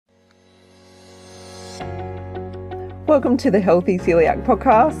Welcome to the Healthy Celiac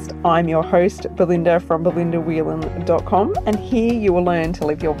Podcast. I'm your host, Belinda from belindawhelan.com, and here you will learn to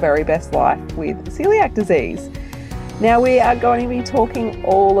live your very best life with celiac disease. Now we are going to be talking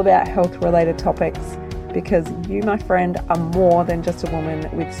all about health-related topics because you, my friend, are more than just a woman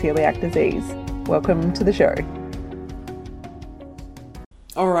with celiac disease. Welcome to the show.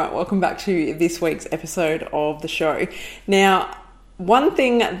 All right, welcome back to this week's episode of the show. Now, one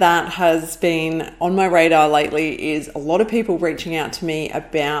thing that has been on my radar lately is a lot of people reaching out to me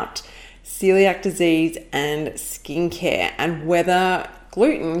about celiac disease and skincare and whether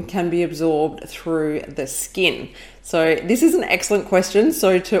gluten can be absorbed through the skin. So this is an excellent question.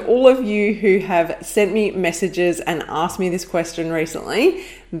 So to all of you who have sent me messages and asked me this question recently,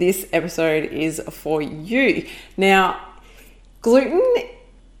 this episode is for you. Now, gluten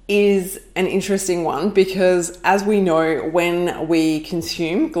is an interesting one because, as we know, when we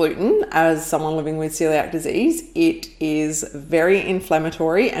consume gluten as someone living with celiac disease, it is very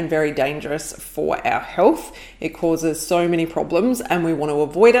inflammatory and very dangerous for our health. It causes so many problems and we want to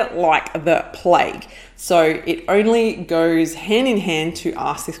avoid it like the plague. So it only goes hand in hand to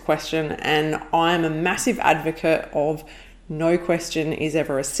ask this question, and I'm a massive advocate of no question is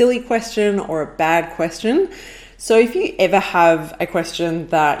ever a silly question or a bad question. So if you ever have a question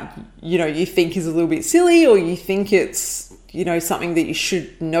that, you think is a little bit silly, or you think it's, something that you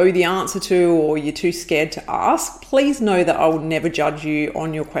should know the answer to, or you're too scared to ask, please know that I will never judge you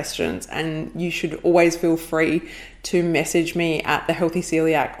on your questions. And you should always feel free to message me at The Healthy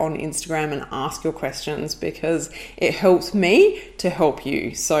Celiac on Instagram and ask your questions because it helps me to help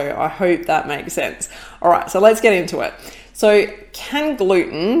you. So I hope that makes sense. All right, so let's get into it. So can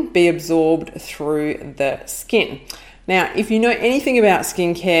gluten be absorbed through the skin? Now, if you know anything about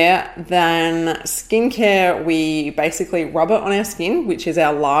skincare, then skincare, we basically rub it on our skin, which is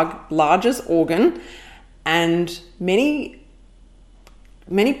our largest organ, and many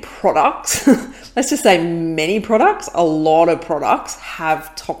products, let's just say many products, a lot of products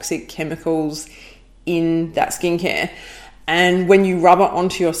have toxic chemicals in that skincare. And when you rub it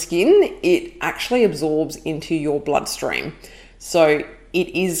onto your skin, it actually absorbs into your bloodstream. So it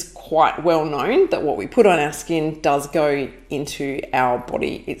is quite well known that what we put on our skin does go into our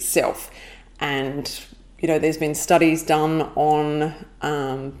body itself. And, there's been studies done on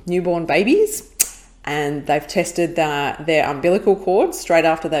newborn babies, and they've tested their umbilical cords straight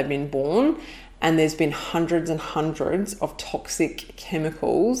after they've been born. And there's been hundreds and hundreds of toxic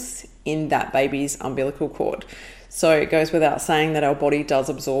chemicals in that baby's umbilical cord. So it goes without saying that our body does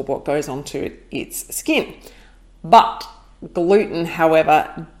absorb what goes onto its skin. But gluten,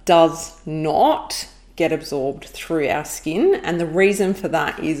 however, does not get absorbed through our skin. And the reason for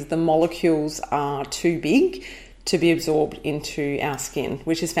that is the molecules are too big to be absorbed into our skin,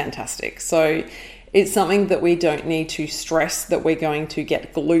 which is fantastic. So it's something that we don't need to stress that we're going to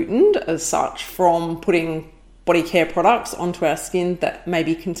get glutened as such from putting body care products onto our skin that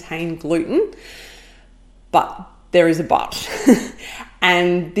maybe contain gluten. But there is a but.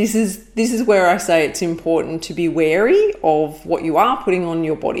 And this is where I say it's important to be wary of what you are putting on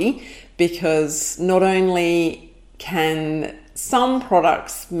your body, because not only can some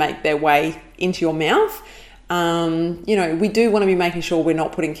products make their way into your mouth, we do want to be making sure we're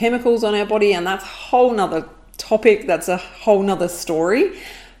not putting chemicals on our body, and that's a whole nother topic, that's a whole nother story.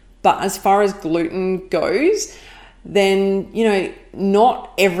 But as far as gluten goes, then,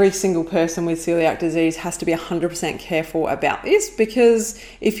 not every single person with celiac disease has to be 100% careful about this, because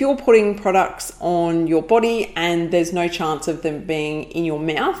if you're putting products on your body and there's no chance of them being in your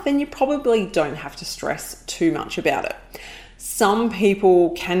mouth, then you probably don't have to stress too much about it. Some people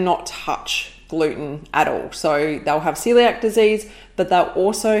cannot touch gluten at all. So they'll have celiac disease, but they'll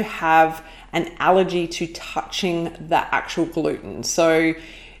also have an allergy to touching the actual gluten. So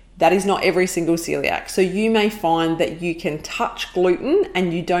that is not every single celiac. So you may find that you can touch gluten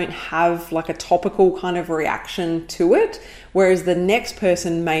and you don't have like a topical kind of reaction to it, whereas the next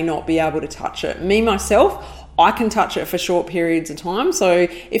person may not be able to touch it. Me, myself, I can touch it for short periods of time. So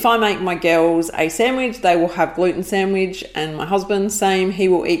if I make my girls a sandwich, they will have gluten sandwich, and my husband, same, he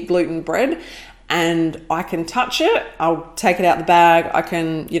will eat gluten bread. And I can touch it, I'll take it out the bag, I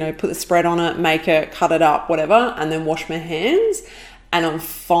can, put the spread on it, make it, cut it up, whatever, and then wash my hands. And I'm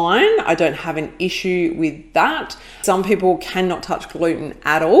fine. I don't have an issue with that. Some people cannot touch gluten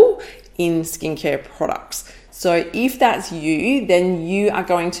at all in skincare products. So if that's you, then you are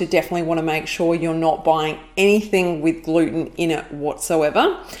going to definitely want to make sure you're not buying anything with gluten in it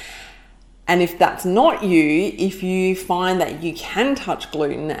whatsoever. And if that's not you, if you find that you can touch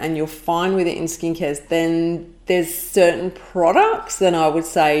gluten and you're fine with it in skincare, then there's certain products that I would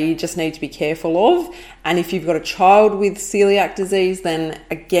say you just need to be careful of. And if you've got a child with celiac disease, then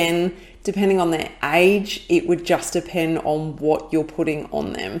again, depending on their age, it would just depend on what you're putting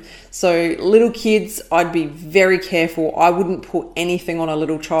on them. So little kids, I'd be very careful. I wouldn't put anything on a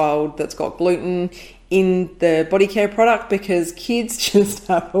little child that's got gluten in the body care product, because kids just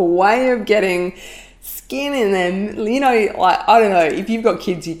have a way of getting skin in them. You know, like, I don't know, if you've got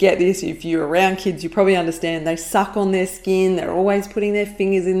kids, you get this. If you're around kids, you probably understand. They suck on their skin. They're always putting their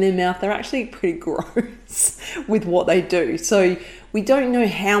fingers in their mouth. They're actually pretty gross with what they do. So we don't know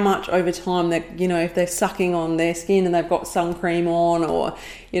how much over time that, you know, if they're sucking on their skin and they've got sun cream on, or,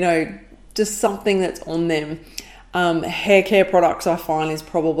 you know, just something that's on them. Hair care products, I find, is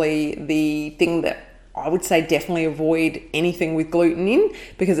probably the thing that I would say definitely avoid anything with gluten in,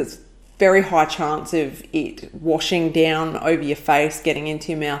 because it's very high chance of it washing down over your face, getting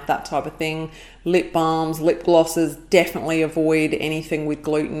into your mouth, that type of thing. Lip balms, lip glosses, definitely avoid anything with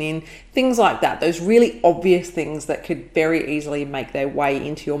gluten in. Things like that, those really obvious things that could very easily make their way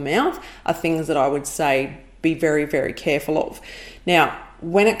into your mouth, are things that I would say be very, very careful of. Now,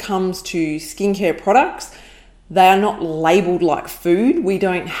 when it comes to skincare products, they are not labeled like food. We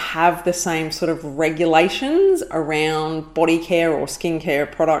don't have the same sort of regulations around body care or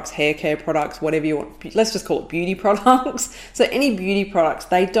skincare products, hair care products, whatever you want. Let's just call it beauty products. So any beauty products,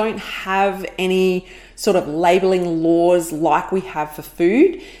 they don't have any sort of labeling laws like we have for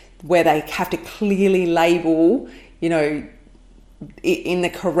food, where they have to clearly label, you know, in the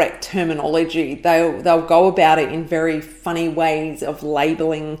correct terminology. They'll go about it in very funny ways of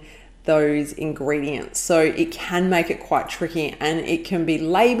labeling those ingredients. So it can make it quite tricky, and it can be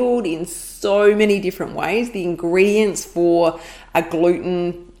labeled in so many different ways. The ingredients for a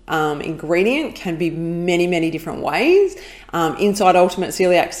gluten ingredient can be many, many different ways. Inside Ultimate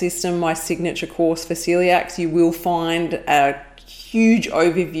Celiac System, my signature course for celiacs, you will find a huge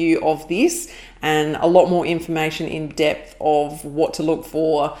overview of this and a lot more information in depth of what to look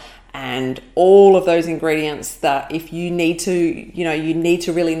for, and all of those ingredients that if you need to, you know, you need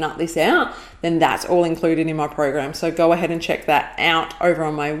to really nut this out, then that's all included in my program. So go ahead and check that out over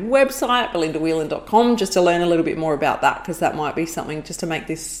on my website, belindawhelan.com, just to learn a little bit more about that, because that might be something just to make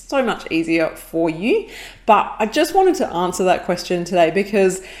this so much easier for you. But I just wanted to answer that question today,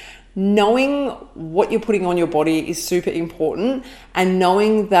 because knowing what you're putting on your body is super important, and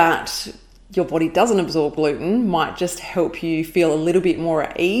knowing that your body doesn't absorb gluten might just help you feel a little bit more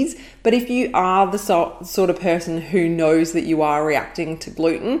at ease. But if you are the sort of person who knows that you are reacting to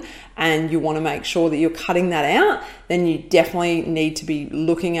gluten and you want to make sure that you're cutting that out, then you definitely need to be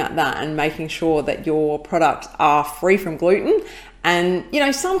looking at that and making sure that your products are free from gluten. And, you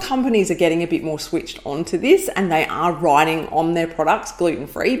know, some companies are getting a bit more switched onto this, and they are writing on their products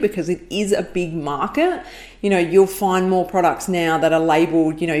gluten-free, because it is a big market. You know, you'll find more products now that are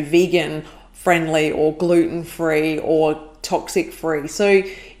labeled, you know, vegan friendly or gluten-free or toxic-free. So,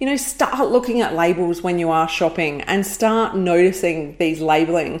 you know, start looking at labels when you are shopping, and start noticing these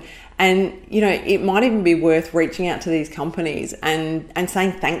labeling. And, you know, it might even be worth reaching out to these companies and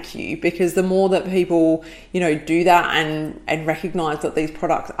saying thank you, because the more that people, you know, do that and recognize that these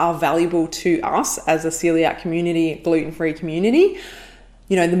products are valuable to us as a celiac community, gluten-free community,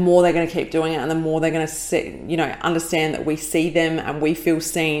 you know, the more they're going to keep doing it, and the more they're going to see, you know, understand that we see them and we feel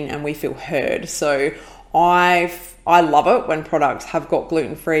seen and we feel heard. So I love it when products have got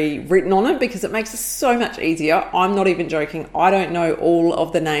gluten-free written on it, because it makes it so much easier. I'm not even joking. I don't know all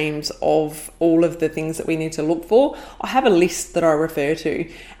of the names of all of the things that we need to look for. I have a list that I refer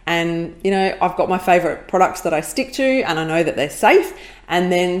to, and, you know, I've got my favorite products that I stick to, and I know that they're safe. And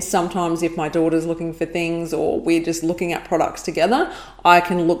then sometimes if my daughter's looking for things, or we're just looking at products together, I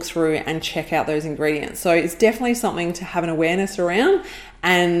can look through and check out those ingredients. So it's definitely something to have an awareness around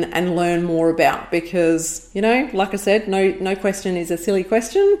and learn more about, because, you know, like I said, no question is a silly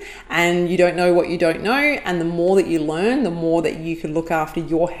question, and you don't know what you don't know. And the more that you learn, the more that you can look after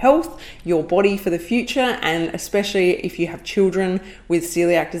your health, your body for the future. And especially if you have children with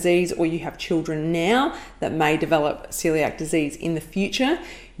celiac disease, or you have children now that may develop celiac disease in the future,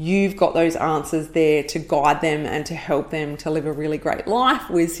 you've got those answers there to guide them and to help them to live a really great life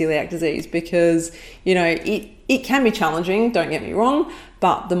with celiac disease. Because, you know, it can be challenging, don't get me wrong,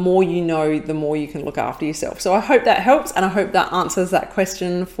 but the more you know, the more you can look after yourself. So I hope that helps, and I hope that answers that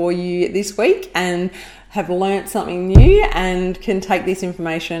question for you this week, and have learnt something new and can take this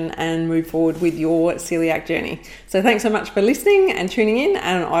information and move forward with your celiac journey. So thanks so much for listening and tuning in,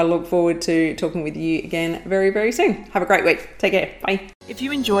 and I look forward to talking with you again very, very soon. Have a great week. Take care. Bye. If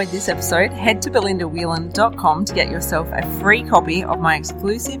you enjoyed this episode, head to belindawhelan.com to get yourself a free copy of my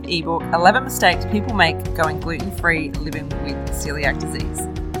exclusive ebook, 11 Mistakes People Make Going Gluten-Free Living with Celiac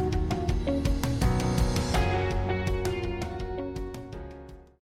Disease.